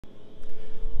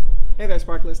Hey there,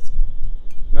 Sparkle-ist.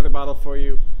 Another bottle for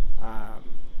you.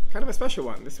 Kind of a special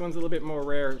one. This one's a little bit more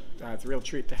rare. It's a real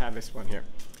treat to have this one here.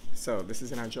 So this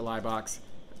is in our July box.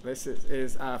 This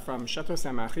is from Château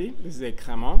Sainte-Marie. This is a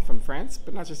crémant from France,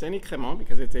 but not just any crémant,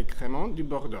 because it's a crémant du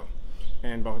Bordeaux.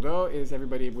 And Bordeaux, as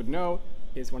everybody would know,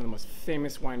 is one of the most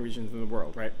famous wine regions in the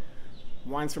world, right?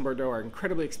 Wines from Bordeaux are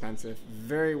incredibly expensive,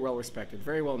 very well respected,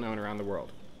 very well known around the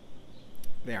world.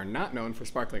 They are not known for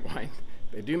sparkling wine.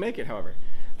 They do make it, however,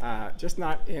 just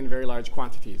not in very large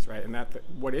quantities, right? And that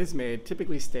what is made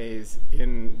typically stays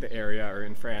in the area or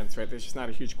in France, right? There's just not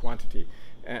a huge quantity.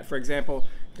 For example,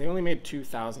 they only made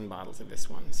 2,000 bottles of this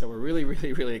one. So we're really,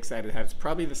 really, really excited to have it. It's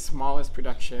probably the smallest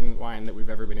production wine that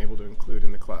we've ever been able to include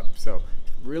in the club. So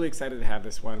really excited to have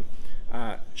this one.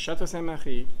 Château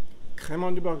Sainte-Marie,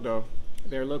 Crémant du Bordeaux.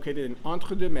 They're located in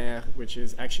Entre-deux-Mers, which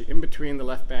is actually in between the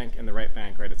left bank and the right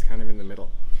bank, right? It's kind of in the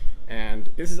middle. And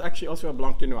this is actually also a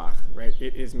blanc de noir, right?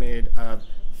 It is made of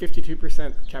 52%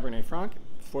 Cabernet Franc,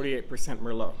 48%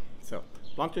 Merlot. So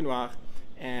blanc de noir.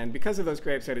 And because of those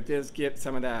grapes, right, it does get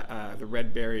some of that, the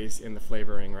red berries in the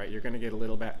flavoring, right? You're going to get a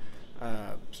little bit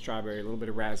strawberry, a little bit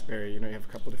of raspberry. You know, you have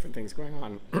a couple different things going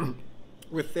on.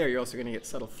 With there, you're also going to get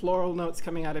subtle floral notes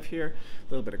coming out of here,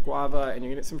 a little bit of guava, and you're going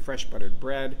to get some fresh buttered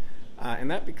bread.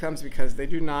 And that becomes because they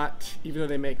do not, even though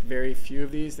they make very few of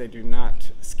these, they do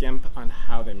not skimp on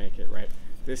how they make it, right?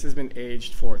 This has been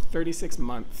aged for 36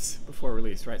 months before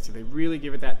release, right? So they really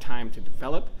give it that time to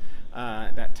develop,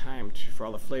 that time for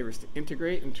all the flavors to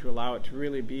integrate and to allow it to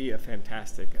really be a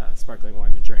fantastic sparkling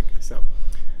wine to drink. So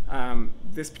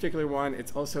this particular one,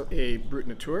 it's also a Brut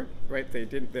Nature, right? The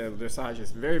dosage is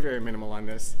very, very minimal on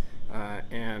this,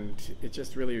 and it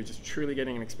just really, you're just truly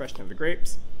getting an expression of the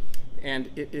grapes.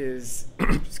 And it is,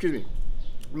 excuse me,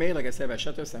 made, like I said, by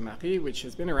Château Sainte-Marie, which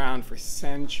has been around for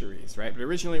centuries, right? But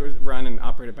originally it was run and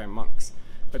operated by monks.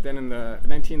 But then in the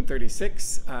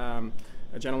 1936, a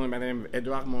gentleman by the name of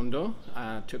Edouard Mondot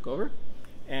took over,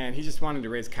 and he just wanted to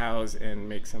raise cows and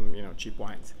make some, you know, cheap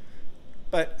wines.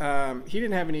 But he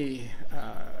didn't have any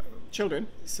children,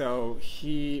 so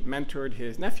he mentored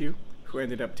his nephew, who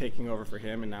ended up taking over for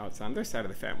him, and now it's on their side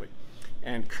of the family.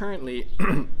 And currently,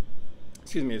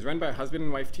 excuse me, is run by a husband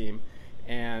and wife team,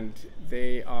 and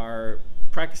they are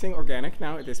practicing organic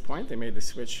now at this point. They made the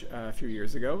switch a few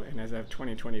years ago, and as of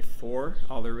 2024,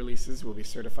 all their releases will be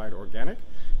certified organic.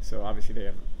 So obviously they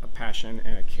have a passion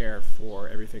and a care for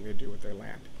everything they do with their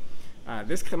land.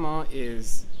 This crémant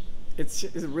is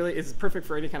it's perfect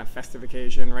for any kind of festive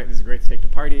occasion, right? This is great to take to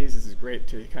parties. This is great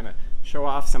to kind of show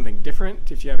off something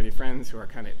different. If you have any friends who are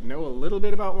kind of know a little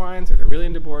bit about wines, or they're really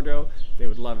into Bordeaux, they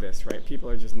would love this, right? People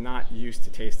are just not used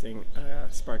to tasting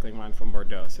sparkling wine from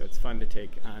Bordeaux, so it's fun to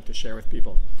take to share with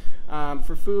people.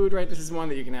 For food, right? This is one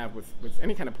that you can have with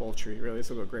any kind of poultry. Really, this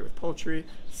will go great with poultry,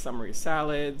 summery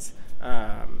salads,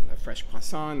 a fresh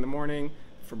croissant in the morning.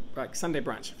 For like Sunday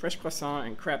brunch, fresh croissant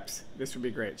and crepes, this would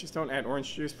be great. Just don't add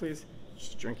orange juice, please.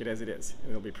 Just drink it as it is,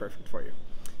 and it'll be perfect for you.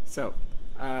 So,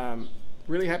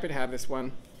 really happy to have this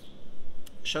one.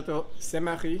 Château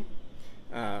Sainte-Marie,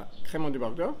 Crémant du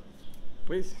Bordeaux.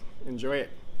 Please enjoy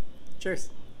it. Cheers.